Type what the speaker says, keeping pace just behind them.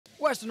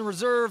Western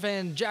Reserve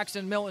and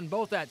Jackson-Milton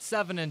both at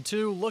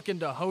 7-2, looking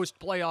to host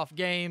playoff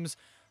games.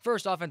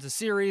 First offensive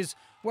series,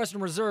 Western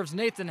Reserve's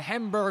Nathan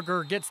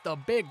Hemberger gets the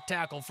big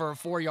tackle for a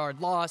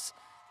 4-yard loss.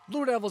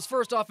 Blue Devils'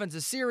 first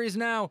offensive series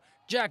now,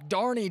 Jack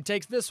Darney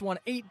takes this one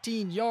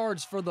 18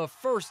 yards for the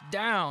first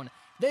down.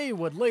 They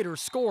would later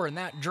score in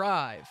that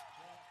drive.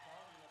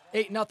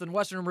 8-0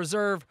 Western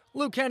Reserve,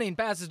 Luke Henning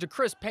passes to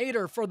Chris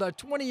Pater for the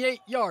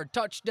 28-yard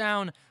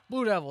touchdown.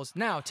 Blue Devils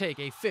now take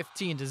a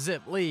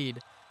 15-0 lead.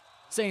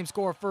 Same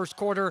score first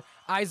quarter,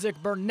 Isaac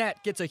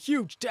Burnett gets a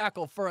huge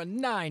tackle for a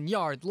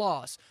 9-yard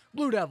loss.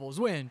 Blue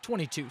Devils win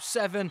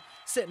 22-7,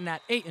 sitting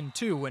at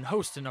 8-2 and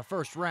hosting a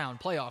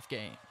first-round playoff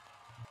game.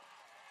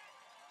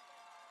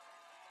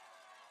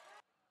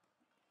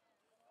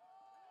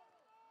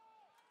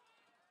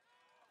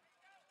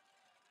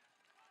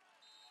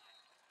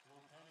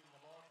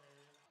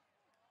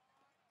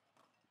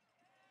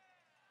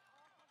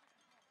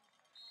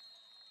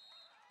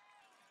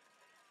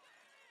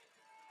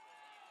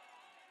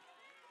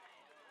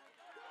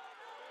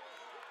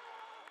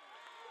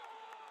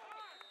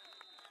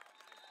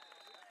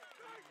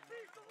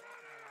 Keep the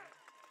running!